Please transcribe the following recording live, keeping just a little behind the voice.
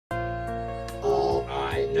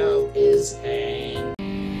news and...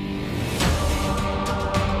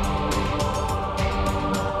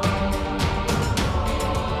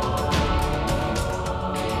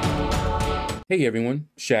 Hey everyone,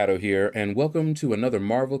 Shaedow here, and welcome to another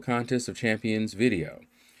Marvel Contest of Champions video.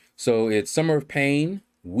 So it's Summer of Pain,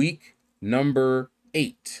 week number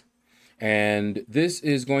 8. And this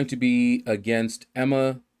is going to be against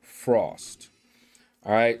Emma Frost.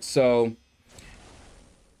 All right, so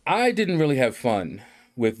I didn't really have fun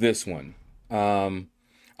with this one. I'm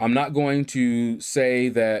not going to say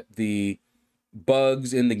that the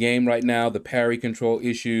bugs in the game right now, the parry control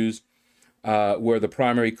issues, were the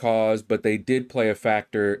primary cause, but they did play a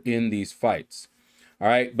factor in these fights. All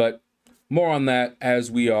right, but more on that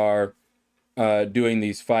as we are doing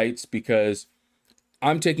these fights, because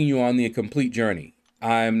I'm taking you on the complete journey.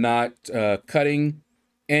 I'm not cutting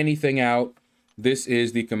anything out. This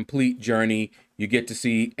is the complete journey. You get to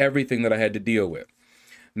see everything that I had to deal with.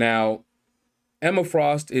 Now, Emma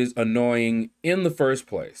Frost is annoying in the first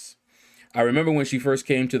place. I remember when she first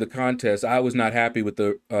came to the contest, I was not happy with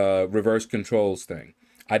the reverse controls thing.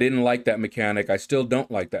 I didn't like that mechanic. I still don't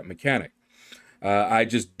like that mechanic. I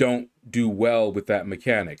just don't do well with that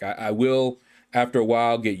mechanic. I will, after a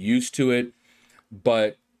while, get used to it,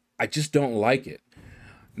 but I just don't like it.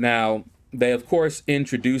 Now, they, of course,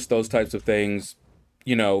 introduced those types of things,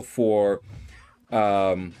 you know, for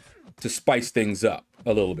to spice things up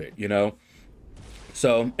a little bit, you know?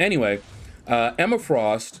 So, anyway, Emma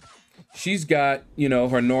Frost... she's got, you know,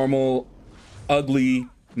 her normal ugly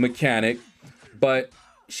mechanic, but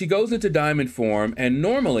she goes into diamond form, and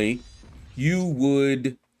normally you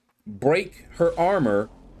would break her armor,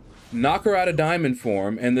 knock her out of diamond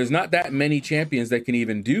form, and there's not that many champions that can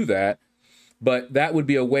even do that, but that would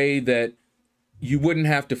be a way that you wouldn't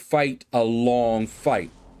have to fight a long fight.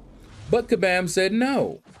 But Kabam said,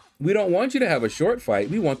 no, we don't want you to have a short fight.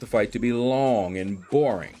 We want the fight to be long and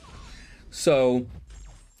boring. So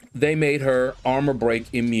they made her armor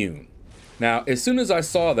break immune. Now, as soon as I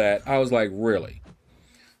saw that, I was like, really?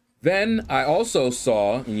 Then I also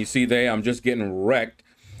saw, and you see there, I'm just getting wrecked,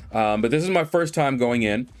 but this is my first time going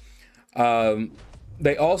in.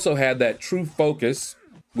 They also had that true focus,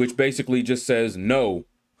 which basically just says no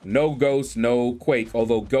ghost, no quake,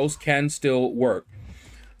 although ghost can still work.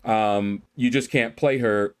 You just can't play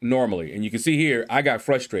her normally. And you can see here, I got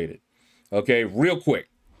frustrated, okay, real quick.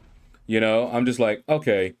 You know, I'm just like,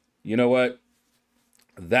 okay, you know what?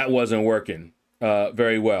 That wasn't working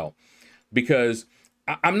very well, because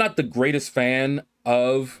I'm not the greatest fan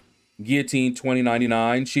of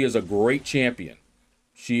G2099. She is a great champion.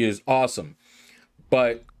 She is awesome,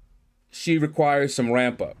 but she requires some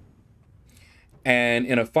ramp up. And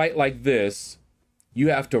in a fight like this, you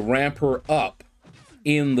have to ramp her up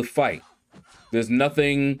in the fight. There's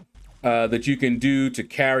nothing that you can do to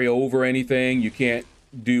carry over anything. You can't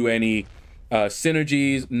do any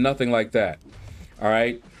synergies, nothing like that. All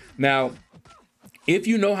right. Now, if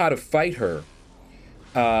you know how to fight her,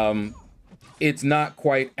 it's not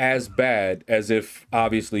quite as bad as if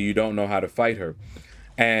obviously you don't know how to fight her.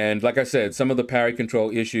 And like I said, some of the parry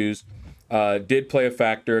control issues did play a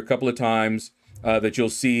factor. A couple of times that you'll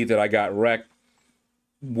see that I got wrecked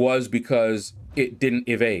was because it didn't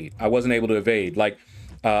evade. I wasn't able to evade. Like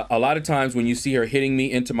a lot of times when you see her hitting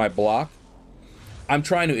me into my block, I'm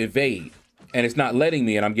trying to evade, and it's not letting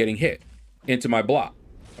me, and I'm getting hit into my block,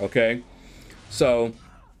 okay? So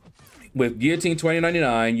with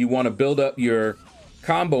G2099, you want to build up your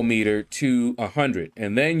combo meter to 100,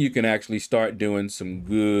 and then you can actually start doing some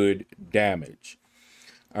good damage,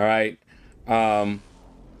 all right?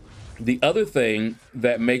 The other thing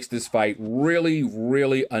that makes this fight really,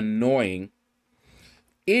 really annoying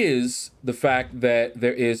is the fact that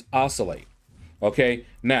there is oscillate, okay?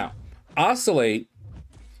 Now, oscillate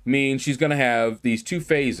means she's going to have these two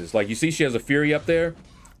phases. Like you see, she has a Fury up there,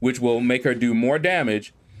 which will make her do more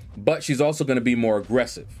damage, but she's also going to be more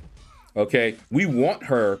aggressive. Okay, we want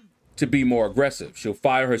her to be more aggressive. She'll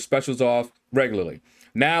fire her specials off regularly.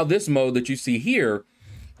 Now, this mode that you see here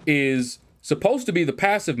is supposed to be the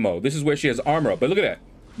passive mode. This is where she has armor up, but look at that.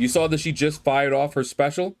 You saw that she just fired off her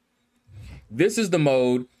special. This is the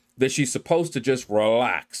mode that she's supposed to just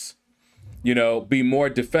relax, you know, be more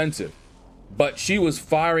defensive. But she was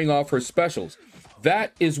firing off her specials.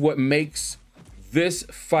 That is what makes this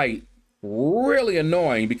fight really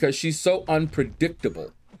annoying, because she's so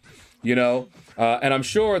unpredictable, you know? And I'm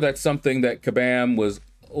sure that's something that Kabam was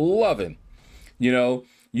loving. You know,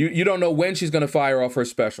 you don't know when she's going to fire off her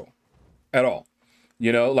special at all.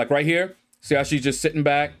 You know, like right here, see how she's just sitting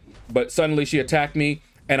back, but suddenly she attacked me,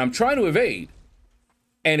 and I'm trying to evade,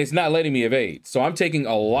 and it's not letting me evade. So I'm taking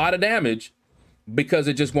a lot of damage because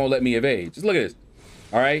it just won't let me evade. Just look at this.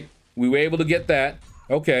 All right, we were able to get that.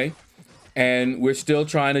 Okay, and we're still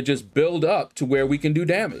trying to just build up to where we can do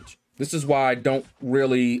damage. This is why I don't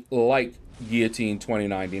really like Guillotine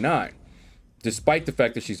 2099, despite the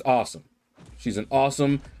fact that she's awesome. She's an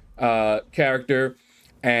awesome character,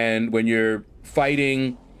 and when you're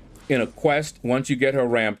fighting in a quest, once you get her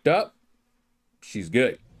ramped up, she's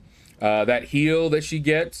good. That heal that she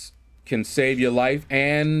gets can save your life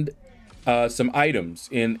and some items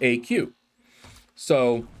in AQ.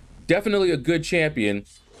 So definitely a good champion.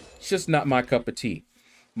 It's just not my cup of tea.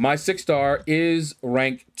 My 6-star is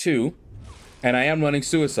rank 2, and I am running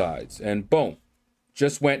suicides, and boom,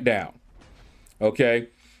 just went down. Okay,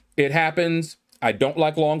 it happens. I don't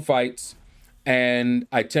like long fights, and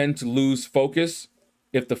I tend to lose focus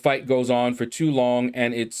if the fight goes on for too long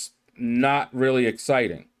and it's not really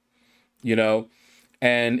exciting, you know,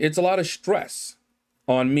 and it's a lot of stress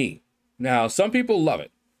on me. Now, some people love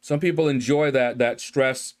it. Some people enjoy that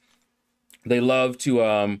stress. They love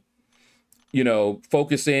to, you know,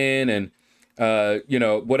 focus in and, you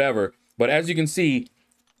know, whatever. But as you can see,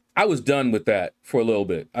 I was done with that for a little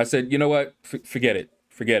bit. I said, you know what? Forget it.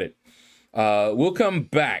 Forget it. We'll come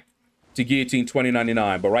back to Guillotine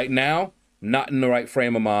 2099. But right now, not in the right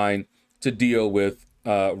frame of mind to deal with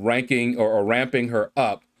ranking or ramping her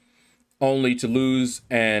up only to lose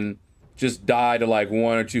and just die to like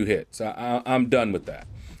 1 or 2 hits. I'm done with that.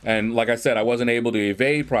 And like I said, I wasn't able to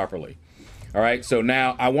evade properly. All right, so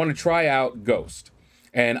now I want to try out Ghost.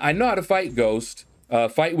 And I know how to fight Ghost,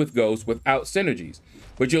 fight with Ghost without synergies.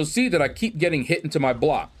 But you'll see that I keep getting hit into my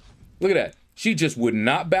block. Look at that. She just would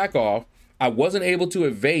not back off. I wasn't able to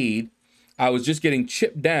evade. I was just getting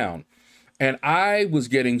chipped down. And I was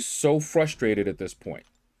getting so frustrated at this point.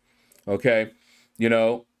 Okay, you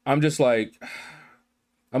know, I'm like,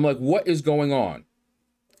 what is going on?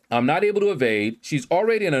 I'm not able to evade. She's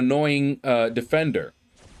already an annoying defender,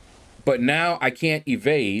 but now I can't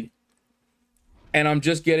evade, and I'm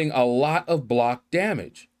just getting a lot of block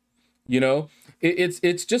damage. You know,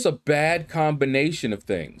 it's just a bad combination of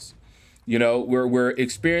things. You know, we're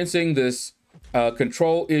experiencing this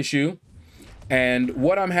control issue, and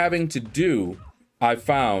what I'm having to do, I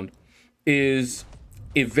found, is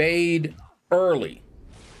evade early.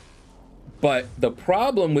 But the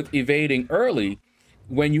problem with evading early,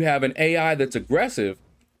 when you have an AI that's aggressive,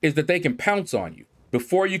 is that they can pounce on you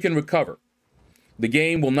before you can recover. The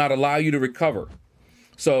game will not allow you to recover.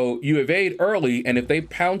 So you evade early, and if they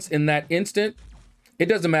pounce in that instant, it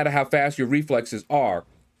doesn't matter how fast your reflexes are.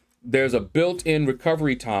 There's a built-in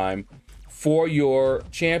recovery time for your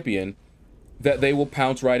champion that they will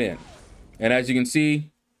pounce right in. And as you can see,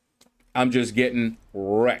 I'm just getting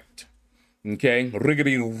wrecked. Okay,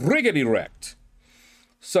 riggedy wrecked.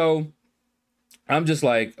 So I'm just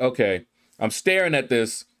like, okay, I'm staring at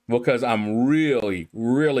this because I'm really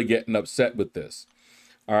getting upset with this.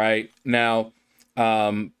 All right, now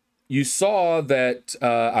you saw that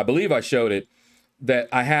I believe I showed it, that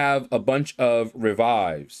I have a bunch of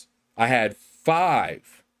revives. I had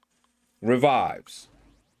 5 revives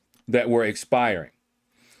that were expiring.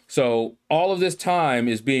 So all of this time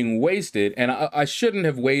is being wasted, and I shouldn't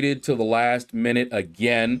have waited till the last minute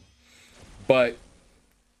again, but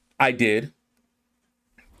I did.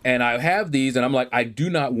 And I have these, and I'm like, I do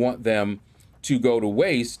not want them to go to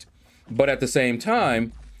waste, but at the same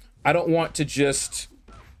time, I don't want to just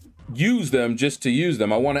use them just to use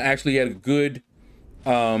them. I want to actually get a good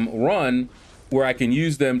run where I can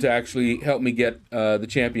use them to actually help me get the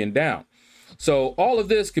champion down. So all of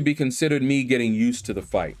this could be considered me getting used to the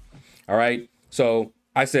fight. All right. So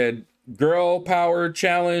I said, girl power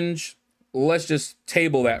challenge. Let's just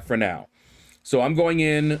table that for now. So I'm going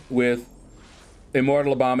in with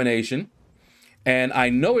Immortal Abomination. And I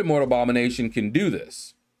know Immortal Abomination can do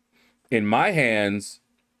this. In my hands,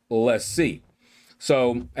 let's see.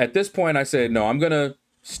 So at this point, I said, no, I'm going to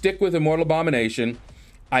stick with Immortal Abomination.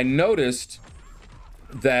 I noticed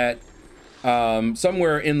that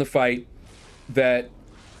somewhere in the fight that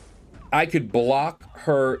I could block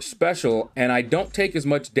her special, and I don't take as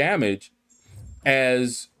much damage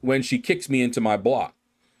as when she kicks me into my block.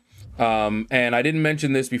 And I didn't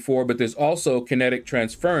mention this before, but there's also kinetic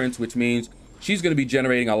transference, which means she's going to be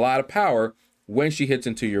generating a lot of power when she hits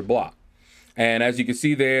into your block. And as you can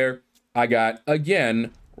see there, I got,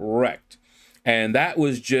 again, wrecked. And that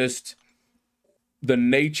was just the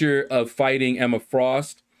nature of fighting Emma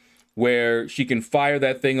Frost, where she can fire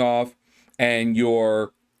that thing off, and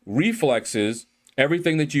your reflexes,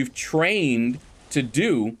 everything that you've trained to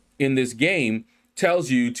do in this game, tells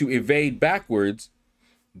you to evade backwards,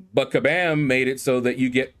 but Kabam made it so that you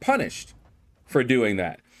get punished for doing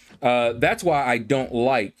that. That's why I don't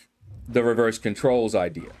like the reverse controls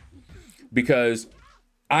idea, because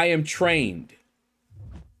I am trained.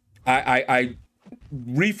 I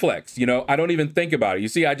reflex, you know, I don't even think about it. You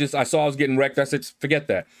see, I saw I was getting wrecked. I said, forget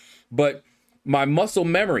that. But my muscle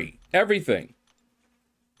memory, everything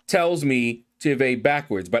tells me to evade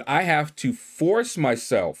backwards, but I have to force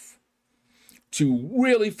myself to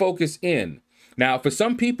really focus in. Now, for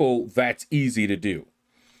some people, that's easy to do,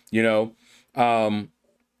 you know,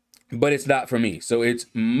 but it's not for me. So it's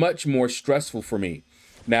much more stressful for me.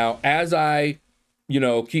 Now, as I, you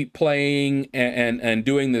know, keep playing and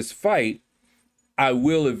doing this fight, I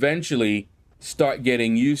will eventually start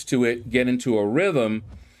getting used to it, get into a rhythm,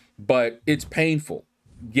 but it's painful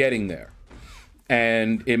getting there.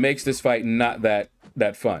 And it makes this fight not that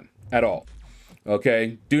fun at all.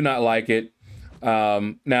 Okay, do not like it.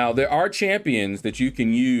 Now, there are champions that you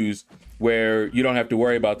can use where you don't have to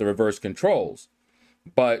worry about the reverse controls.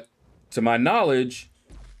 But to my knowledge,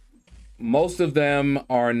 most of them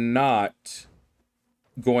are not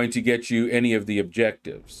going to get you any of the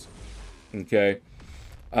objectives. Okay.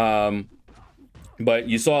 But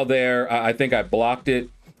you saw there, I think I blocked it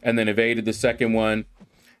and then evaded the second one.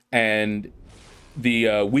 And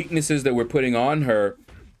the weaknesses that we're putting on her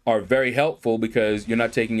are very helpful because you're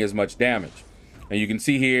not taking as much damage. And you can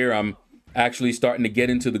see here, I'm actually starting to get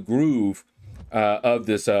into the groove of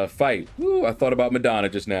this fight. Woo, I thought about Madonna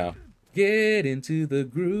just now. Get into the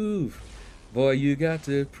groove. Boy, you got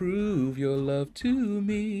to prove your love to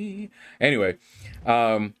me. Anyway,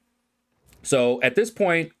 so at this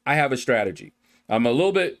point, I have a strategy. I'm a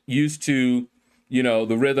little bit used to, you know,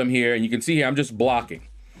 the rhythm here. And you can see here, I'm just blocking.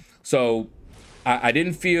 So I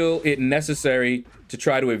didn't feel it necessary to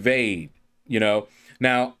try to evade, you know.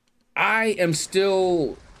 Now, I am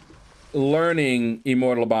still learning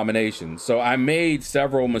Immortal Abomination. So I made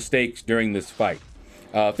several mistakes during this fight.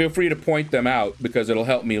 Feel free to point them out because it'll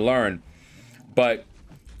help me learn. But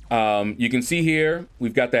you can see here,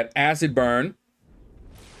 we've got that acid burn.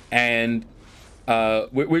 And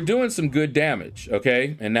we're doing some good damage,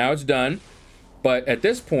 okay? And now it's done. But at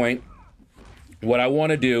this point, what I want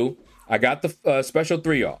to do, I got the special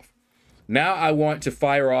 3 off. Now I want to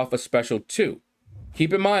fire off a special 2.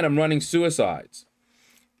 Keep in mind, I'm running suicides.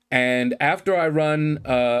 And after I run,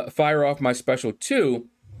 fire off my special 2,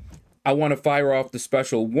 I want to fire off the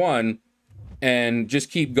special 1 and just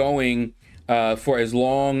keep going for as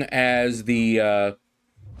long as the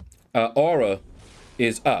aura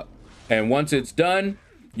is up. And once it's done,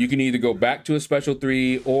 you can either go back to a special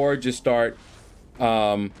 3 or just start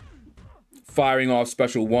firing off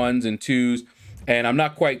special 1s and 2s. And I'm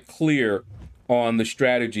not quite clear on the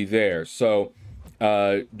strategy there. So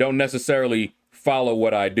don't necessarily follow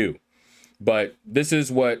what I do. But this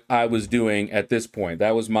is what I was doing at this point.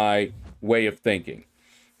 That was my way of thinking.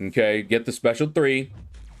 Okay, get the special 3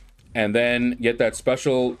 and then get that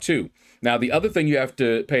special 2. Now, the other thing you have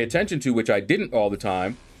to pay attention to, which I didn't all the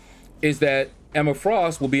time, is that Emma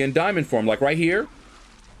Frost will be in diamond form. Like right here,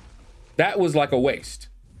 that was like a waste.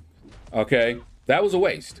 Okay, that was a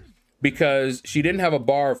waste because she didn't have a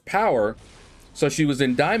bar of power. So she was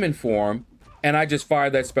in diamond form and I just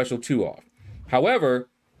fired that special 2 off. However,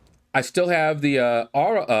 I still have the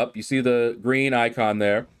aura up. You see the green icon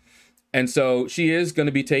there. And so she is going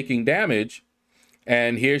to be taking damage.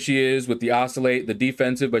 And here she is with the oscillate, the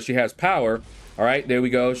defensive, but she has power. All right, there we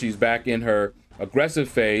go. She's back in her aggressive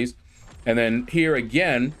phase. And then here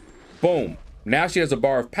again, boom. Now she has a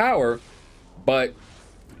bar of power, but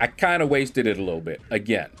I kind of wasted it a little bit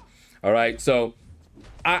again. All right, so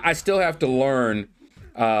I still have to learn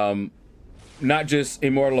not just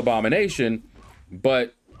Immortal Abomination,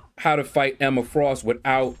 but how to fight Emma Frost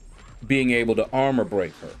without being able to armor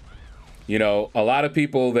break her. You know, a lot of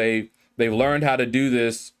people, they've learned how to do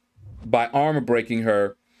this by armor breaking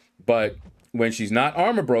her, but when she's not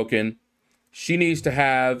armor broken, she needs to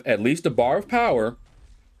have at least a bar of power,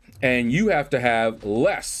 and you have to have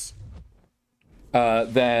less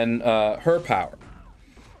than her power.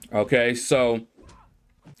 Okay, so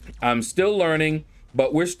I'm still learning,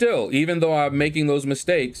 but we're still, even though I'm making those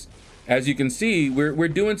mistakes, as you can see, we're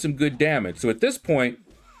doing some good damage. So at this point,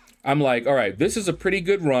 I'm like, all right, this is a pretty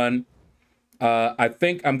good run. I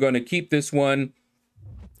think I'm going to keep this one.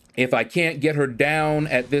 If I can't get her down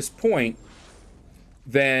at this point,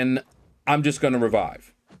 then I'm just going to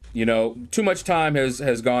revive. You know, too much time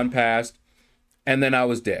has gone past, and then I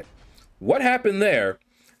was dead. What happened there,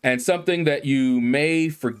 and something that you may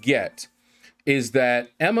forget, is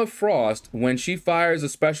that Emma Frost, when she fires a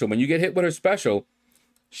special, when you get hit with her special,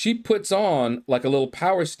 she puts on like a little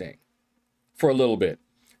power sting for a little bit.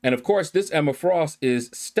 And of course, this Emma Frost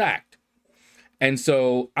is stacked. And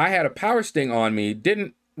so I had a power sting on me,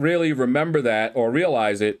 didn't really remember that or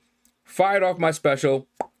realize it, fired off my special,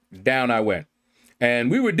 down I went. And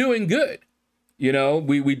we were doing good. You know,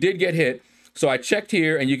 we did get hit. So I checked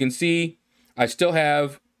here and you can see I still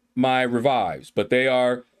have my revives, but they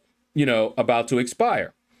are, you know, about to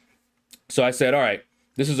expire. So I said, all right,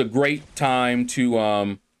 this is a great time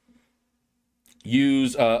to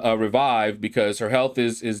use a revive because her health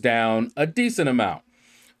is down a decent amount.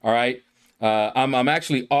 All right. I'm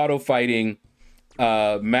actually auto fighting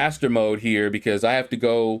master mode here because I have to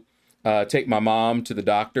go take my mom to the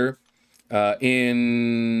doctor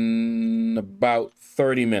in about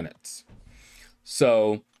 30 minutes.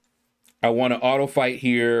 So I want to auto fight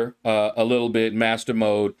here a little bit, master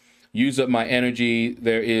mode, use up my energy.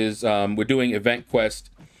 There is, we're doing event quest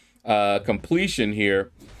completion here.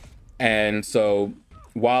 And so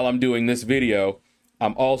while I'm doing this video,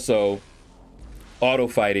 I'm also auto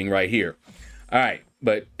fighting right here. All right.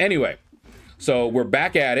 But anyway, so we're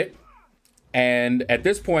back at it. And at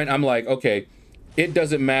this point, I'm like, okay, it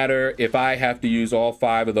doesn't matter if I have to use all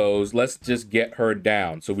 5 of those. Let's just get her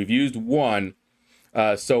down. So we've used 1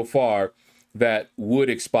 so far that would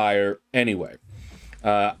expire anyway.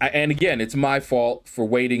 And again, it's my fault for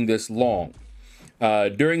waiting this long.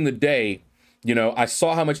 During the day, you know, I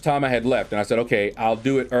saw how much time I had left and I said, okay, I'll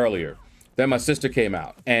do it earlier. Then my sister came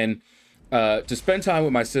out, and to spend time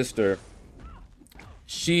with my sister,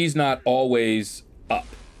 she's not always up.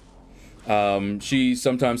 She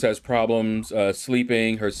sometimes has problems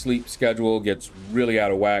sleeping. Her sleep schedule gets really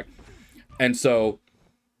out of whack. And so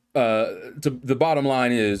the bottom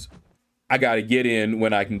line is I got to get in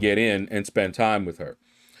when I can get in and spend time with her.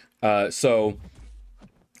 So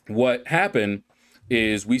what happened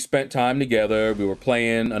is we spent time together. We were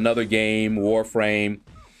playing another game, Warframe,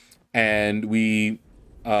 and we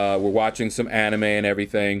were watching some anime and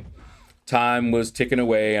everything. Time was ticking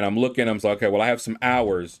away, and I'm looking. I'm like, okay, well, I have some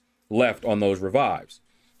hours left on those revives,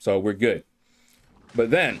 so we're good.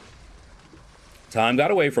 But then time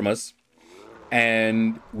got away from us,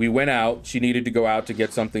 and we went out. She needed to go out to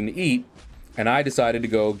get something to eat, and I decided to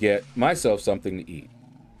go get myself something to eat.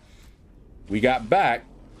 We got back,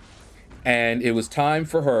 and it was time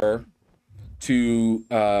for her to,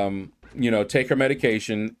 you know, take her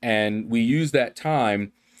medication, and we used that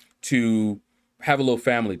time to have a little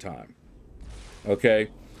family time. Okay,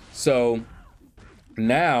 so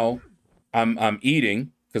now I'm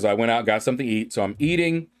eating because I went out, got something to eat. So I'm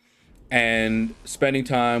eating and spending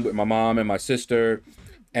time with my mom and my sister,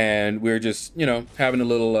 and we're just, you know, having a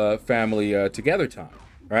little family together time,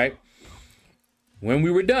 right? When we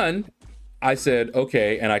were done, I said,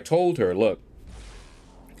 okay, and I told her, look,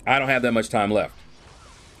 I don't have that much time left.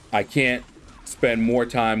 I can't spend more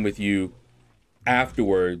time with you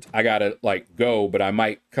afterwards. I gotta like go, but I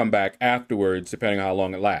might come back afterwards depending on how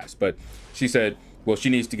long it lasts. But she said, well, she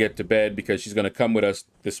needs to get to bed because she's gonna come with us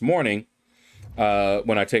this morning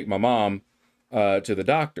when I take my mom to the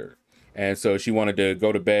doctor. And so she wanted to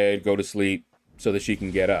go to bed, go to sleep so that she can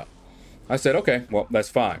get up. I said, okay, well, that's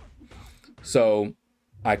fine. So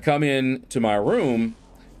I come in to my room,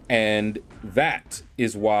 and that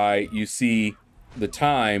is why you see the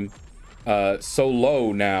time so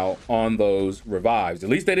low now on those revives. At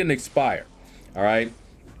least they didn't expire. All right.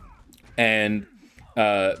 And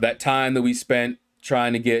that time that we spent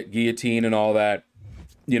trying to get guillotine and all that,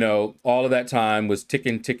 you know, all of that time was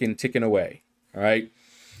ticking away. All right.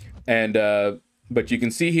 And but you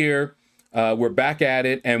can see here, we're back at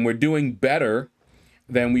it, and we're doing better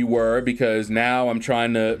than we were because now I'm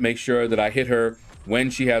trying to make sure that I hit her when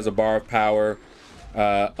she has a bar of power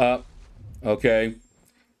up. Okay.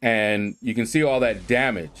 And you can see all that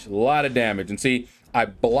damage, a lot of damage. And see, I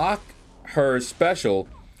blocked her special,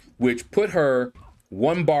 which put her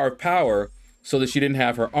 1 bar of power so that she didn't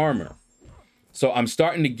have her armor. So I'm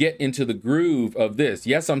starting to get into the groove of this.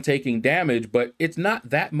 Yes, I'm taking damage, but it's not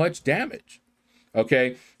that much damage.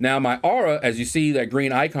 Okay. Now my aura, as you see, that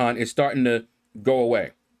green icon is starting to go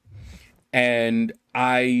away. And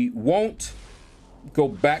I won't go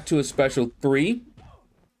back to a special 3,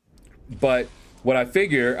 but what I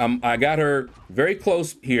figure, I got her very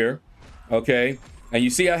close here, okay? And you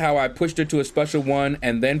see how I pushed her to a special 1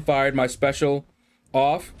 and then fired my special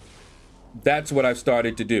off? That's what I've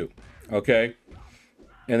started to do, okay?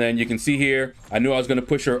 And then you can see here, I knew I was gonna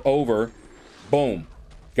push her over, boom,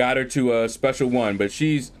 got her to a special 1, but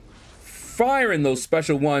she's firing those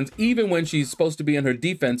special 1s even when she's supposed to be in her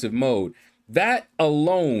defensive mode. That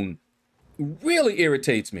alone really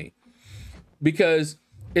irritates me because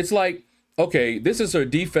it's like, okay, this is her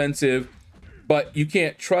defensive, but you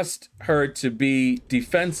can't trust her to be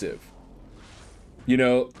defensive. you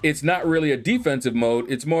know, it's not really a defensive mode.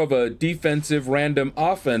 It's more of a defensive random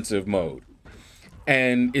offensive mode.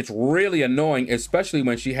 And it's really annoying, especially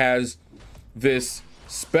when she has this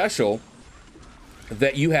special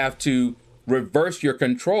that you have to reverse your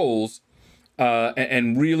controls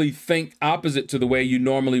and really think opposite to the way you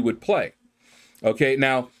normally would play. Okay,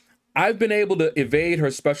 now I've been able to evade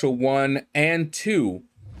her special 1 and 2,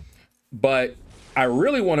 but I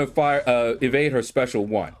really want to evade her special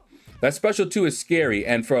 1. That special 2 is scary,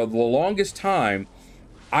 and for the longest time,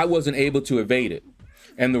 I wasn't able to evade it.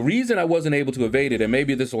 And the reason I wasn't able to evade it, and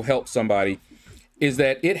maybe this will help somebody, is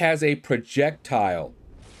that it has a projectile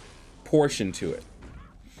portion to it.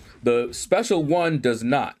 The special 1 does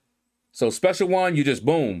not. So special 1, you just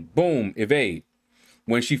boom, boom, evade.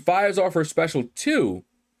 When she fires off her special 2,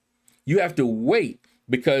 you have to wait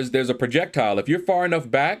because there's a projectile. If you're far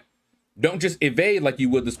enough back, don't just evade like you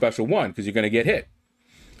would the special 1 because you're going to get hit.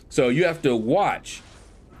 So you have to watch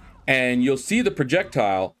and you'll see the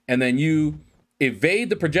projectile and then you evade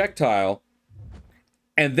the projectile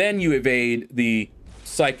and then you evade the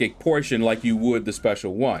psychic portion like you would the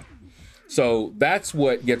special 1. So that's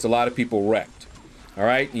what gets a lot of people wrecked. All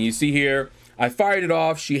right, and you see here, I fired it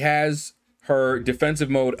off. She has her defensive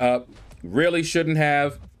mode up. Really shouldn't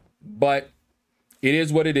have, but it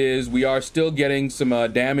is what it is. We are still getting some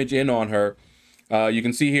damage in on her. You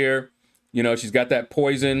can see here, you know, she's got that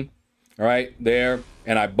poison, all right, there.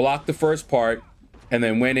 And I blocked the first part and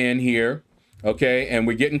then went in here, okay? And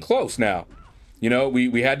we're getting close now. You know,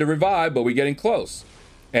 we had to revive, but we're getting close.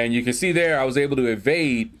 And you can see there, I was able to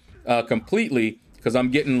evade completely because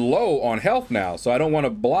I'm getting low on health now. So I don't want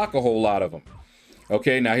to block a whole lot of them.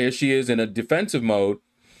 Okay, now here she is in a defensive mode.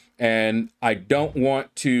 And I don't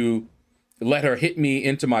want to let her hit me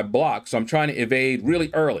into my block. So I'm trying to evade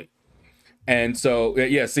really early. And so,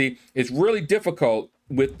 yeah, see, it's really difficult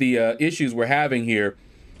with the issues we're having here.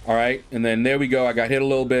 All right, and then there we go. I got hit a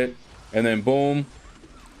little bit and then boom.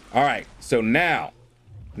 All right, so now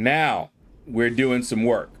we're doing some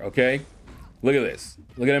work, okay? Look at this.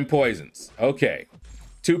 Look at them poisons. Okay,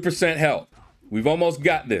 2% health. We've almost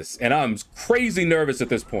got this, and I'm crazy nervous at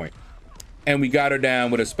this point. And we got her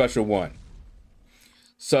down with a special 1.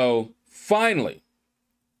 So finally,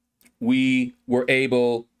 we were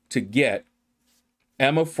able to get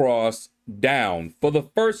Emma Frost down for the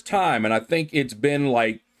first time, and I think it's been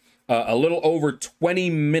like a little over 20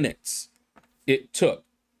 minutes it took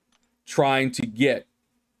trying to get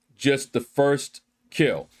just the first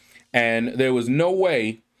kill. And there was no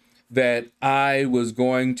way that I was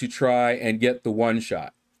going to try and get the 1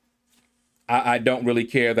 shot. I don't really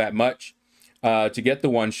care that much to get the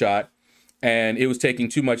 1 shot, and it was taking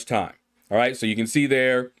too much time. All right, so you can see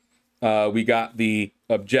there, we got the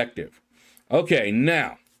objective. Okay,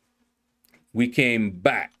 now we came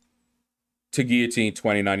back to Guillotine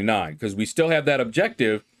 2099 because we still have that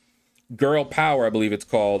objective, Girl Power, I believe it's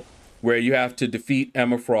called, where you have to defeat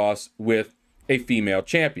Emma Frost with a female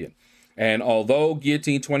champion. And although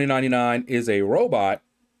Guillotine 2099 is a robot,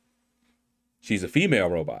 she's a female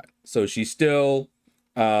robot. So she still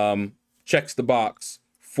checks the box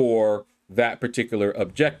for that particular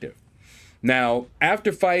objective. Now,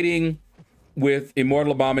 after fighting with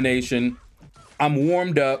Immortal Abomination, I'm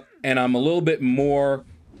warmed up and I'm a little bit more,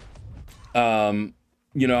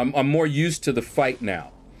 you know, I'm more used to the fight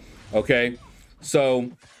now. Okay.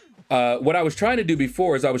 So what I was trying to do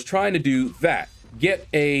before is I was trying to do that, get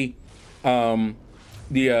a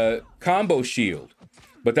the combo shield,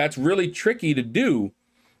 but that's really tricky to do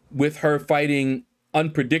with her fighting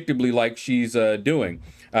unpredictably like she's doing.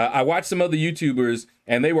 I watched some other YouTubers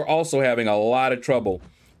and they were also having a lot of trouble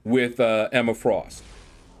with Emma Frost.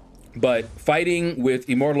 But fighting with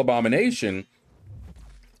Immortal Abomination,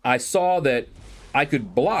 I saw that I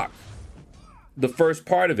could block the first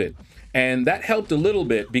part of it. And that helped a little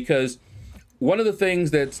bit because one of the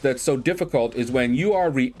things that's so difficult is when you are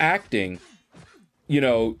reacting, you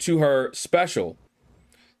know, to her special,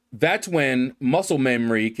 that's when muscle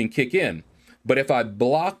memory can kick in. But if I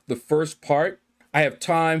block the first part, I have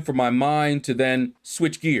time for my mind to then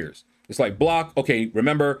switch gears. It's like block, okay,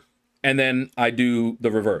 remember, and then I do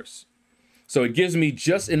the reverse. So it gives me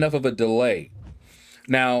just enough of a delay.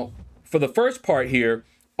 Now, for the first part here,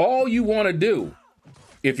 all you want to do,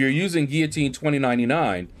 if you're using Guillotine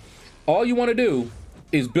 2099, all you want to do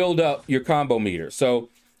is build up your combo meter. So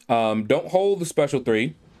don't hold the special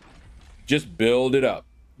 3, just build it up.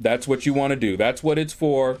 That's what you want to do. That's what it's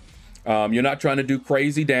for. You're not trying to do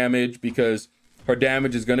crazy damage because her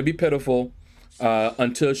damage is going to be pitiful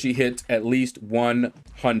until she hits at least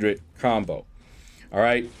 100 combo. All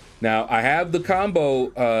right. Now I have the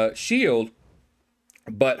combo shield,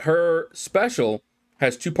 but her special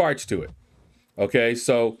has two parts to it. Okay,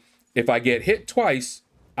 so if I get hit twice,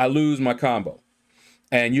 I lose my combo.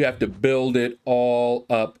 And you have to build it all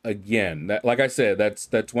up again. That, like I said,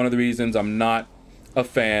 that's one of the reasons I'm not a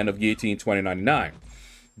fan of Guillotine 2099.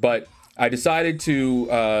 But I decided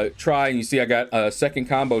to try, and you see I got a second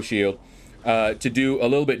combo shield, to do a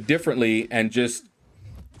little bit differently and just,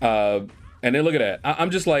 and then look at that.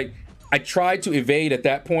 I'm just like, I tried to evade at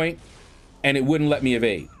that point and it wouldn't let me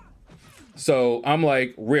evade. So I'm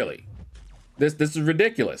like, really? This is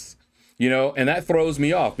ridiculous. You know, and that throws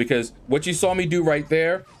me off because what you saw me do right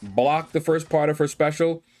there, block the first part of her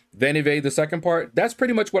special, then evade the second part, that's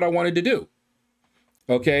pretty much what I wanted to do.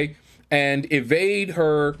 Okay, and evade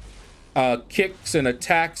her kicks and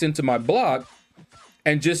attacks into my block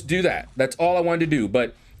and just do that. That's all I wanted to do,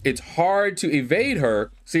 but it's hard to evade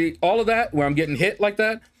her. See, all of that, where I'm getting hit like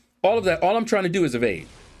that, all of that, all I'm trying to do is evade.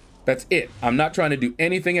 That's it. I'm not trying to do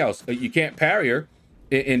anything else. You can't parry her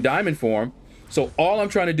in diamond form. So all I'm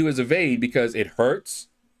trying to do is evade because it hurts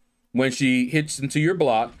when she hits into your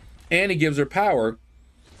block and it gives her power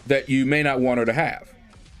that you may not want her to have.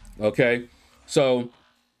 Okay, so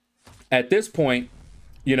at this point,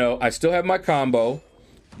 you know, I still have my combo,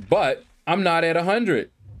 but I'm not at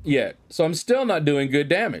 100 yet. So I'm still not doing good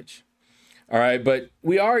damage. All right, but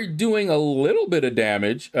we are doing a little bit of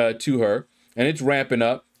damage to her and it's ramping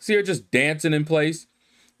up. See her just dancing in place,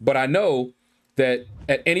 but I know that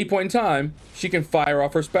at any point in time, she can fire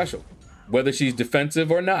off her special, whether she's defensive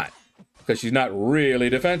or not, because she's not really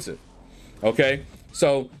defensive. Okay,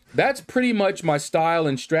 so that's pretty much my style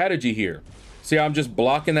and strategy here. See how I'm just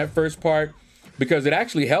blocking that first part because it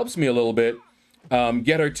actually helps me a little bit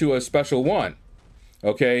get her to a special one.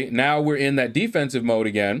 Okay, now we're in that defensive mode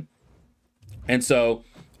again. And so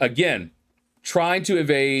again, trying to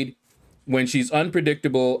evade when she's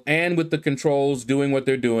unpredictable and with the controls doing what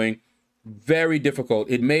they're doing, very difficult.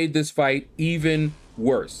 It made this fight even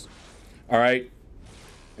worse. All right,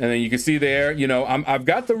 and then you can see there, you know, I've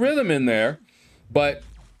got the rhythm in there, but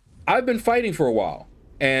I've been fighting for a while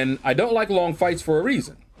and I don't like long fights for a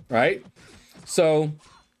reason, right? So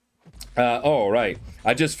all right,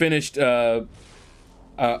 I just finished all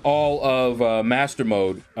of master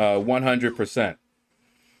mode 100%.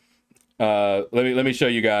 Let me show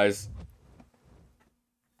you guys.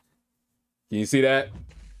 Can you see that?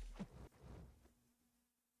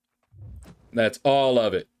 That's all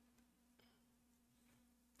of it.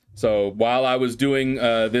 So while I was doing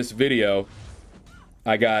this video,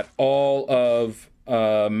 I got all of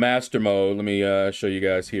master mode. Let me show you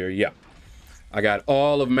guys here. Yeah, I got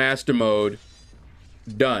all of master mode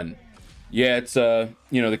done. Yeah, it's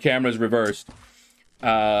you know, the camera's reversed.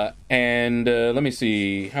 And let me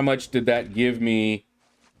see, how much did that give me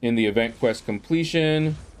in the event quest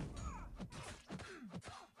completion?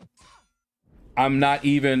 I'm not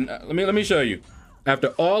even, let me show you. After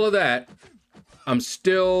all of that, I'm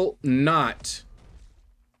still not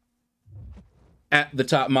at the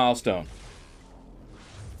top milestone.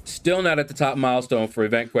 Still not at the top milestone for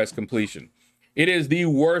event quest completion. It is the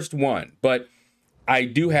worst one, but I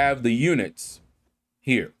do have the units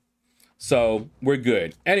here. So we're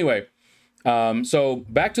good. Anyway, so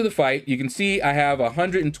back to the fight. You can see I have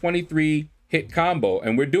 123 hit combo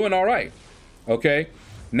and we're doing all right. Okay.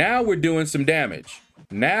 Now we're doing some damage.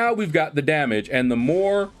 Now we've got the damage, and the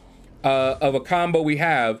more of a combo we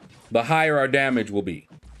have, the higher our damage will be.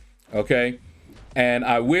 Okay, and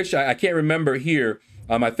I wish I can't remember here.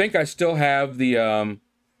 I think I still have the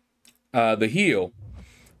heal,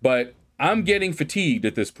 but I'm getting fatigued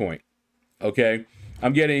at this point. Okay,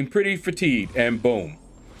 I'm getting pretty fatigued, and boom,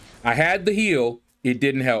 I had the heal. It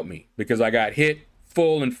didn't help me because I got hit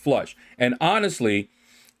full and flush. And honestly,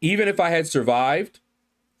 even if I had survived,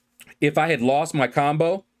 if I had lost my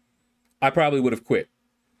combo, I probably would have quit.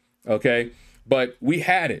 Okay, but we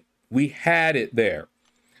had it. We had it there.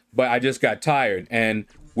 But I just got tired, and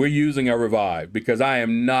we're using a revive because I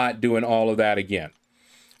am not doing all of that again.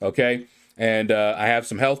 Okay, and I have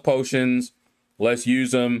some health potions. Let's use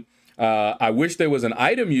them. I wish there was an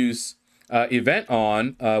item use event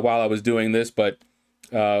on while I was doing this, but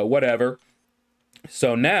whatever.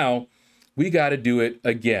 So now we got to do it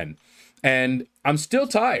again, and I'm still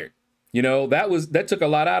tired. You know, that took a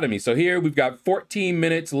lot out of me. So here we've got 14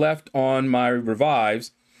 minutes left on my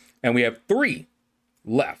revives, and we have 3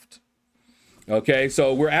 left. Okay,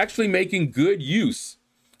 so we're actually making good use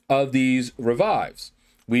of these revives.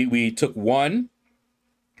 We took 1,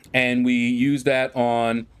 and we used that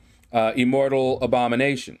on Immortal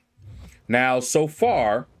Abomination. Now, so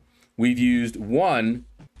far, we've used 1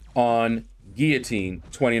 on Guillotine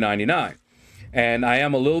 2099. And I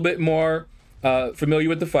am a little bit more familiar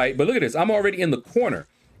with the fight, but look at this. I'm already in the corner,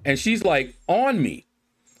 and she's like on me.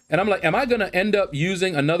 And I'm like, am I going to end up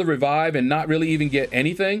using another revive and not really even get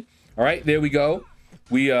anything? All right, there we go.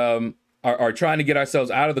 We are trying to get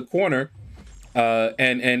ourselves out of the corner,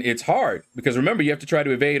 and it's hard because remember, you have to try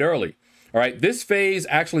to evade early. All right, this phase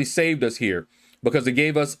actually saved us here because it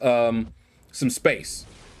gave us some space.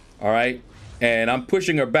 All right, and I'm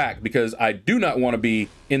pushing her back because I do not want to be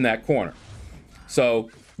in that corner. So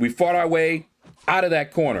we fought our way out of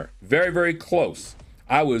that corner. Very, very close.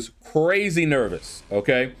 I was crazy nervous,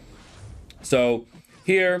 okay? So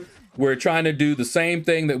here, we're trying to do the same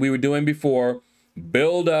thing that we were doing before,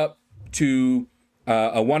 build up to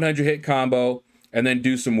a 100 hit combo, and then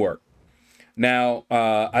do some work. Now,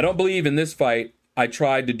 I don't believe in this fight, I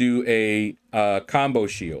tried to do a combo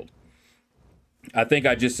shield. I think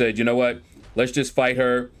I just said, you know what? Let's just fight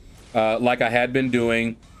her like I had been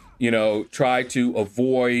doing, you know, try to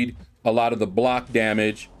avoid a lot of the block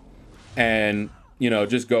damage and, you know,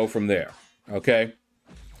 just go from there. Okay.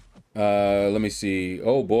 Let me see.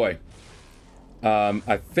 Oh boy.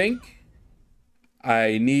 I think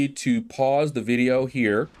I need to pause the video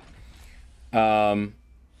here. I'm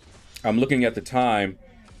looking at the time.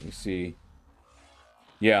 Let me see.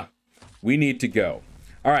 Yeah, we need to go.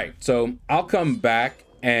 All right, so I'll come back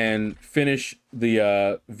and finish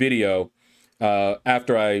the video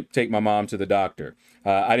after I take my mom to the doctor.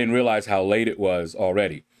 I didn't realize how late it was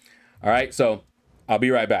already. All right, so I'll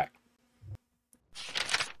be right back.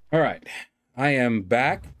 All right, I am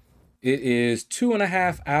back. It is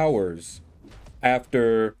 2.5 hours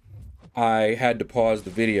after I had to pause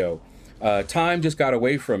the video. Time just got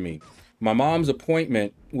away from me. My mom's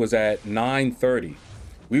appointment was at 9:30.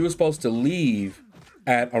 We were supposed to leave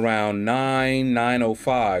at around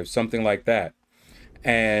 9:05, something like that.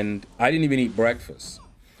 And I didn't even eat breakfast.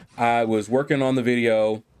 I was working on the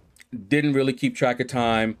video, didn't really keep track of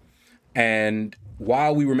time. And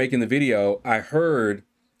while we were making the video, I heard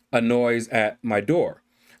a noise at my door.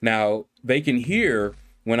 Now, they can hear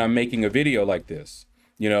when I'm making a video like this.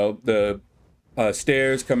 You know, the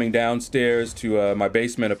stairs coming downstairs to my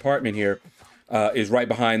basement apartment here is right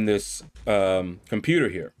behind this computer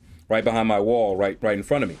here, right behind my wall, right in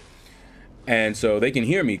front of me. And so they can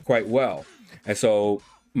hear me quite well. And so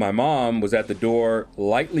my mom was at the door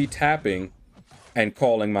lightly tapping and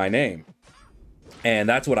calling my name. And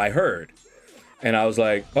that's what I heard. And I was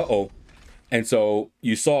like, uh-oh. And so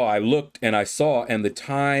you saw, I looked and I saw, and the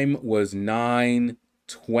time was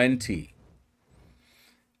 9:20.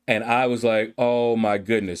 And I was like, oh my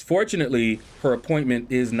goodness. Fortunately, her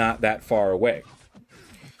appointment is not that far away.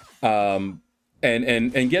 And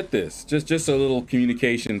get this, just a little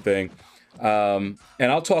communication thing. And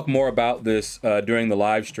I'll talk more about this during the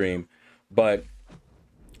live stream, but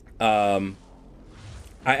I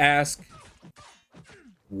asked,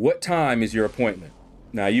 what time is your appointment?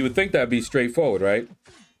 Now, you would think that'd be straightforward, right?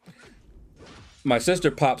 My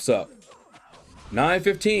sister pops up,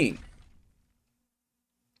 9:15.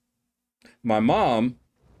 My mom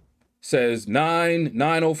says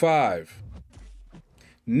 9:05.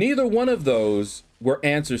 Neither one of those were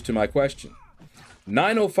answers to my question.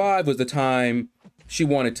 9:05 was the time she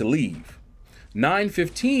wanted to leave.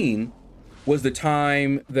 9:15 was the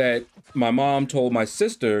time that my mom told my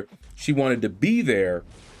sister she wanted to be there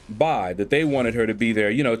by, that they wanted her to be there.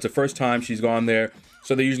 You know, it's the first time she's gone there,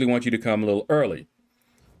 so they usually want you to come a little early.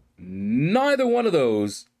 Neither one of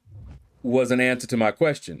those was an answer to my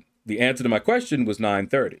question. The answer to my question was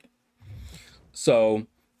 9:30. So,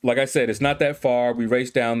 like I said, it's not that far. We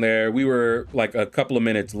raced down there. We were like a couple of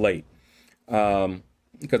minutes late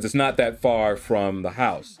because it's not that far from the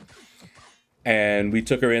house. And we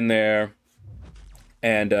took her in there,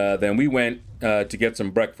 and then we went to get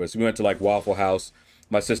some breakfast. We went to like Waffle House.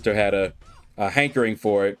 My sister had a hankering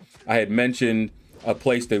for it. I had mentioned a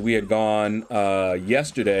place that we had gone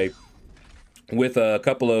yesterday with a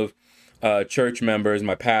couple of church members,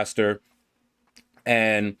 my pastor,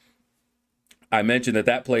 and I mentioned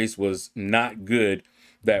that place was not good,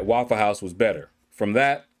 that Waffle House was better. From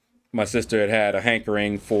that, my sister had a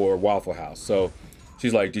hankering for Waffle House. So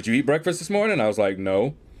she's like, did you eat breakfast this morning? I was like,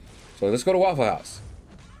 no. So let's go to Waffle House,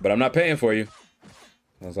 but I'm not paying for you.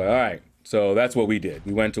 I was like, all right. So that's what we did.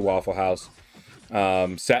 We went to Waffle House,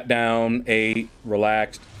 sat down, ate,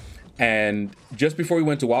 relaxed. And just before we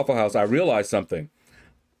went to Waffle House, I realized something.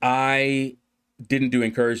 I didn't do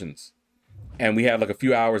incursions, and we had like a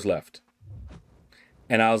few hours left.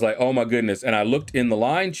 And I was like, oh my goodness. And I looked in the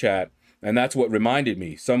line chat, and that's what reminded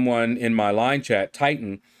me. Someone in my line chat,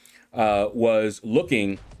 Titan, was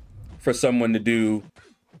looking for someone to do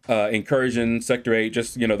incursion, Sector 8,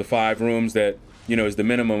 just, you know, the 5 rooms that, you know, is the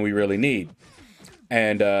minimum we really need.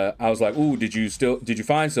 And I was like, ooh, did you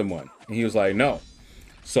find someone? And he was like, no.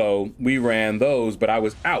 So we ran those, but I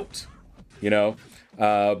was out, you know.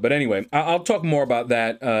 But anyway, I'll talk more about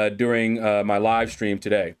that during my live stream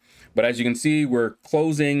today. But as you can see, we're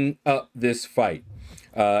closing up this fight.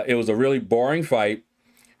 It was a really boring fight.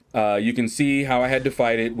 You can see how I had to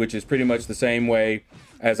fight it, which is pretty much the same way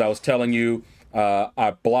as I was telling you.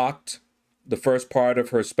 I blocked the first part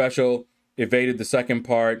of her special, evaded the second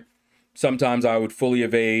part. Sometimes I would fully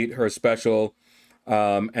evade her special.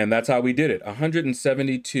 And that's how we did it.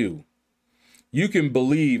 172. You can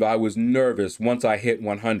believe I was nervous once I hit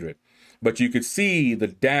 100, but you could see the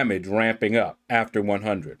damage ramping up after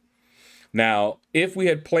 100. Now, if we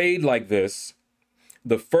had played like this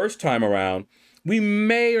the first time around, we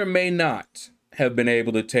may or may not have been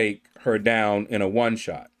able to take her down in a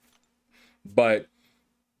one-shot, but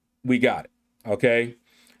we got it, okay?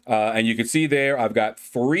 And you can see there, I've got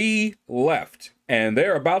 3 left, and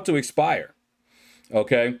they're about to expire,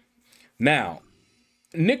 okay? Now,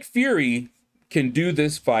 Nick Fury can do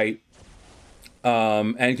this fight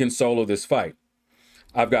and can solo this fight.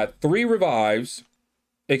 I've got 3 revives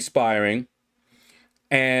expiring,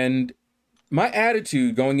 and my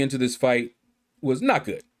attitude going into this fight was not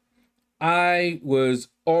good. I was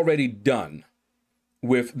already done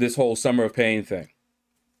with this whole Summer of Pain thing.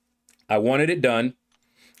 I wanted it done.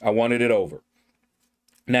 I wanted it over.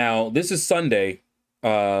 Now, this is Sunday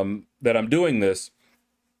that I'm doing this.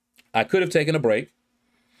 I could have taken a break.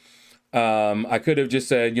 I could have just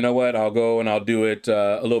said, you know what, I'll go and I'll do it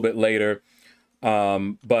a little bit later.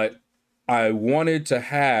 But I wanted to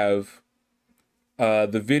have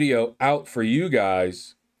the video out for you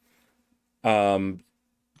guys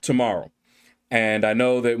tomorrow. And I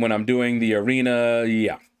know that when I'm doing the arena,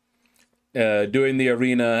 doing the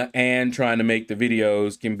arena and trying to make the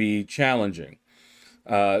videos can be challenging.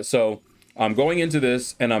 So I'm going into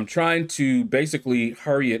this and I'm trying to basically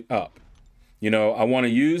hurry it up. You know, I want to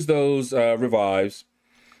use those revives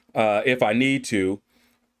if I need to,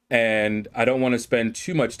 and I don't want to spend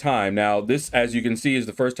too much time. Now, this, as you can see, is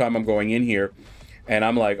the first time I'm going in here, and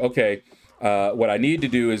I'm like, okay, what I need to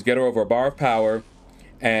do is get her over a bar of power,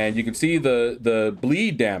 and you can see the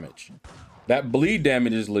bleed damage. That bleed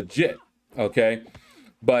damage is legit, okay?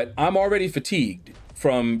 But I'm already fatigued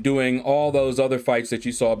from doing all those other fights that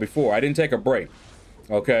you saw before. I didn't take a break,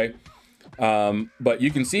 okay? But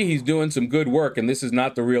you can see he's doing some good work, and this is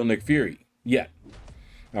not the real Nick Fury yet.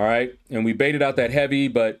 All right, and we baited out that heavy,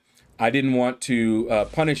 but I didn't want to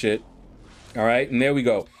punish it. All right, and there we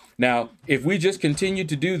go. Now, if we just continue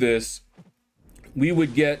to do this, we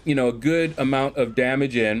would get, you know, a good amount of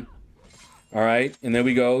damage in. All right, and there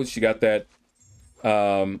we go. She got that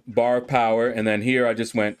bar of power, and then here I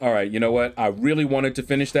just went, all right, you know what? I really wanted to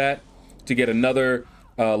finish that to get another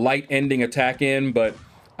light ending attack in, but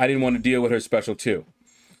I didn't want to deal with her special too.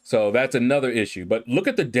 So that's another issue. But look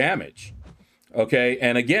at the damage. Okay,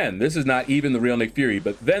 and again, this is not even the real Nick Fury,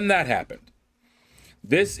 but then that happened.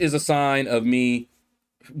 This is a sign of me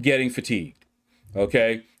getting fatigued.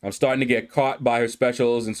 Okay, I'm starting to get caught by her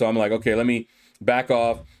specials, and so I'm like, okay, let me back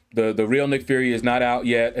off. The real Nick Fury is not out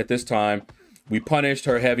yet at this time. We punished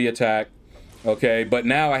her heavy attack. Okay, but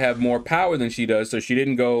now I have more power than she does, so she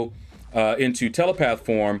didn't go into telepath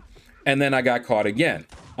form, and then I got caught again.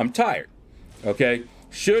 I'm tired. Okay,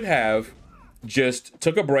 should have just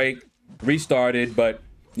took a break, restarted, but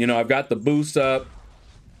you know, I've got the boost up,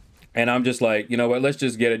 and I'm just like, you know what, let's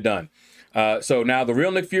just get it done. So now the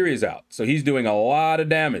real Nick Fury is out, so he's doing a lot of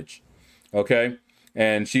damage. Okay,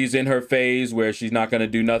 and she's in her phase where she's not going to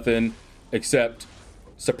do nothing except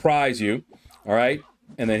surprise you. All right,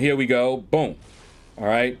 and then here we go, boom. All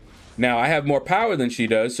right, now I have more power than she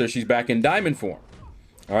does, so she's back in diamond form.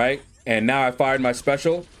 All right, and now I fired my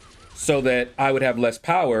special so that I would have less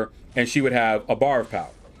power and she would have a bar of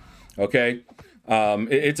power. Okay,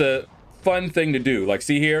 it's a fun thing to do. Like,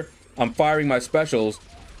 see here, I'm firing my specials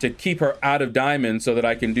to keep her out of diamond so that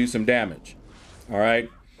I can do some damage. All right,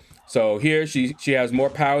 so here she has more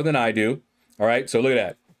power than I do. All right, so look at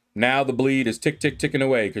that. Now the bleed is ticking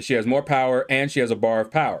away because she has more power and she has a bar of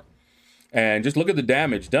power. And just look at the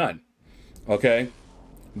damage done. Okay,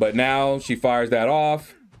 but now she fires that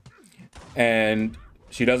off and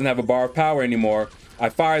she doesn't have a bar of power anymore. I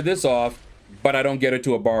fire this off, but I don't get her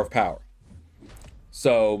to a bar of power.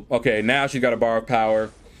 So, okay, now she's got a bar of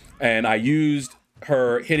power, and I used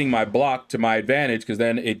her hitting my block to my advantage because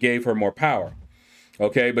then it gave her more power.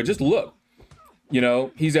 Okay, but just look, you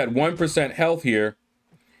know, he's at 1% health here,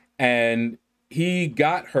 and he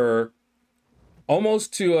got her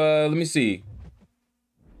almost to, let me see,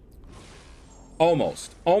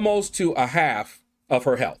 almost to a half of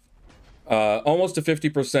her health. almost to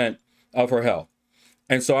 50% of her health.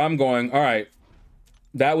 And so I'm going, all right,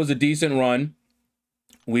 that was a decent run.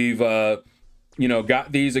 We've, you know,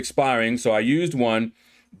 got these expiring. So I used one,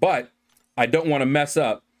 but I don't want to mess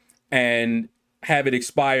up and have it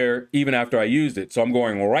expire even after I used it. So I'm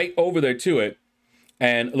going right over there to it.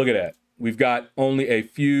 And look at that. We've got only a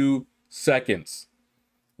few seconds,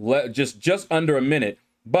 just under a minute,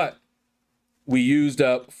 but we used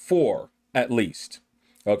up 4 at least.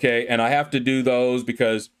 Okay. And I have to do those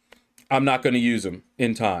because I'm not going to use them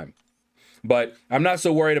in time. But I'm not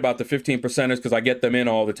so worried about the 15%ers because I get them in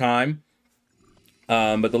all the time.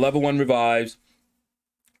 But the level 1 revives,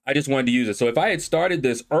 I just wanted to use it. So if I had started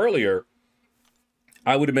this earlier,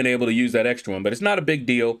 I would have been able to use that extra one. But it's not a big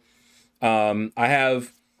deal. I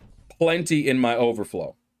have plenty in my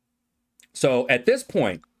overflow. So at this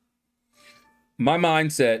point, my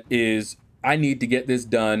mindset is I need to get this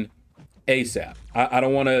done ASAP. I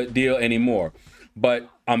don't want to deal anymore. But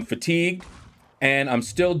I'm fatigued and I'm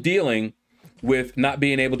still dealing with not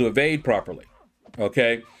being able to evade properly.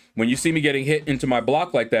 Okay? When you see me getting hit into my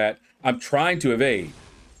block like that, I'm trying to evade.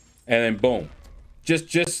 And then boom.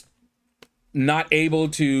 Just not able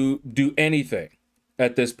to do anything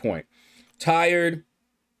at this point. Tired,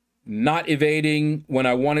 not evading when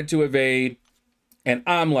I wanted to evade, and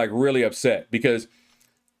I'm like really upset because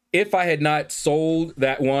if I had not sold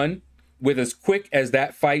that one with as quick as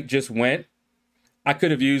that fight just went, I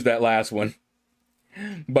could have used that last one.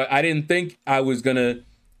 But I didn't think I was gonna,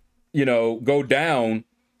 you know, go down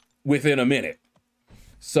within a minute.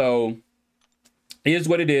 So it is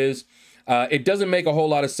what it is. It doesn't make a whole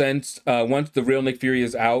lot of sense once the real Nick Fury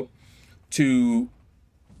is out to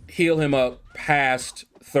heal him up past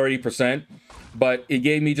 30%, but it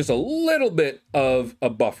gave me just a little bit of a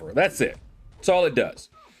buffer. That's it. That's all it does.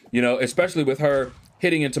 You know, especially with her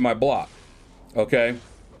hitting into my block. Okay.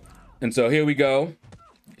 And so here we go.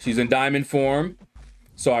 She's in diamond form.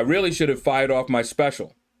 So I really should have fired off my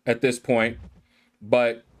special at this point.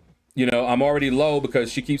 But, you know, I'm already low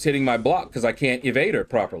because she keeps hitting my block because I can't evade her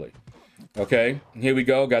properly. Okay. Here we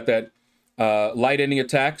go. Got that light ending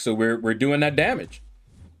attack. So we're doing that damage.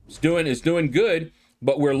 It's doing good,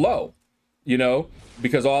 but we're low, you know,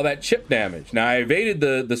 because all that chip damage. Now I evaded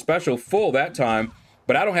the special full that time,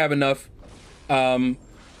 but I don't have enough,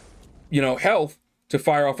 you know, health to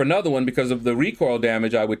fire off another one because of the recoil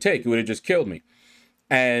damage I would take. It would have just killed me.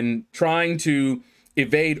 And trying to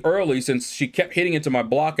evade early, since she kept hitting into my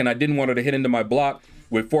block and I didn't want her to hit into my block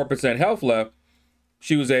with 4% health left,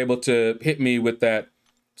 she was able to hit me with that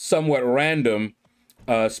somewhat random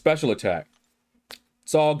special attack.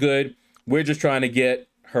 It's all good. We're just trying to get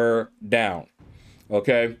her down.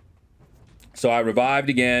 Okay. So I revived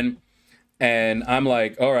again and I'm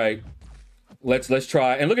like, all right, let's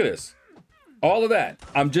try. And look at this. All of that.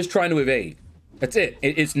 I'm just trying to evade. That's it.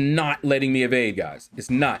 It's not letting me evade, guys. It's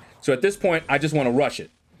not. So at this point, I just want to rush it.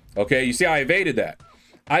 Okay. You see, I evaded that.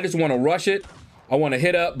 I just want to rush it. I want to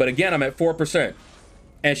hit up, but again, I'm at 4%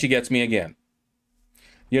 and she gets me again,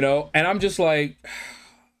 you know? And I'm just like,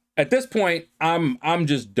 at this point, I'm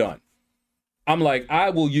just done. I'm like, I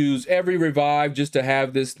will use every revive just to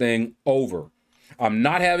have this thing over. I'm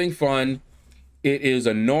not having fun. It is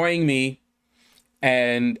annoying me.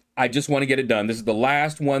 And I just want to get it done. This is the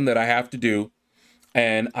last one that I have to do.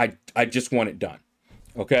 And I just want it done.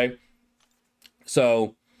 Okay.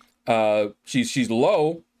 So she's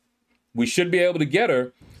low. We should be able to get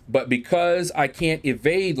her. But because I can't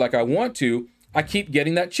evade like I want to, I keep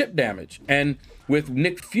getting that chip damage. And with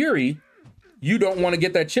Nick Fury, you don't want to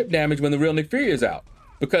get that chip damage when the real Nick Fury is out,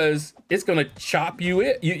 because it's going to chop you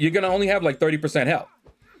in. You're going to only have like 30% health.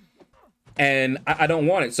 And I don't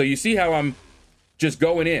want it. So you see how I'm just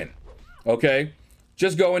going in. Okay.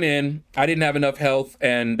 Just going in. I didn't have enough health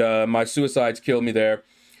and my suicides killed me there.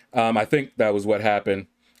 I think that was what happened.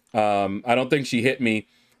 I don't think she hit me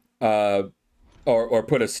or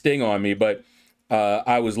put a sting on me, but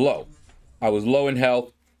I was low. I was low in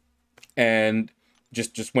health and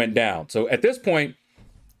just went down. So at this point,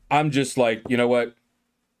 I'm just like, you know what?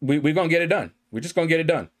 We're going to get it done. We're just going to get it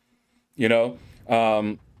done. You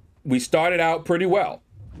know, we started out pretty well.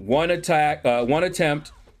 One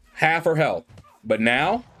attempt, half her health. But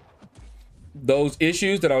now, those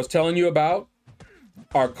issues that I was telling you about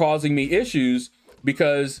are causing me issues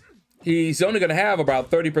because he's only going to have about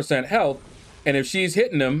 30% health. And if she's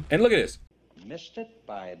hitting him, and look at this. Missed it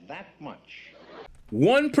by that much.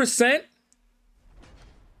 1%?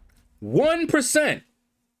 1%.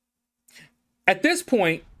 At this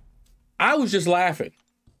point, I was just laughing.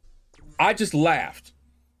 I just laughed.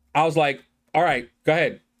 I was like, all right, go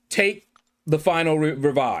ahead. Take the final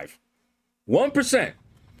revive. 1%.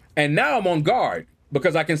 And now I'm on guard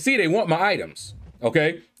because I can see they want my items.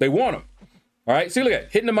 Okay, they want them. All right, see, look at it,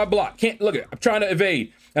 hitting in my block. Can't look at it. I'm trying to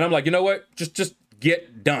evade, and I'm like, you know what? Just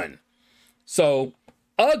get done. So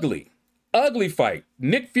ugly fight.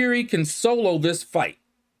 Nick Fury can solo this fight.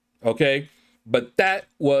 Okay, but that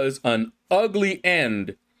was an ugly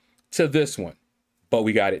end to this one. But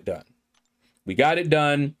we got it done. We got it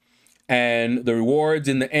done, and the rewards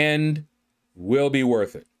in the end will be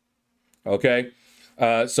worth it. Okay,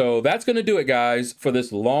 so that's gonna do it, guys, for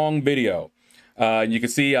this long video. You can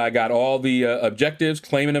see I got all the objectives,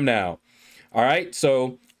 claiming them now. All right,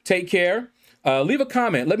 so take care. Leave a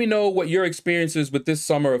comment. Let me know what your experiences with this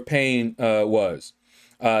Summer of Pain was.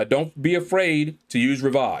 Don't be afraid to use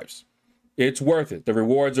revives. It's worth it. The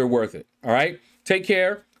rewards are worth it. All right, take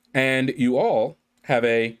care, and you all have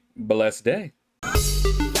a blessed day.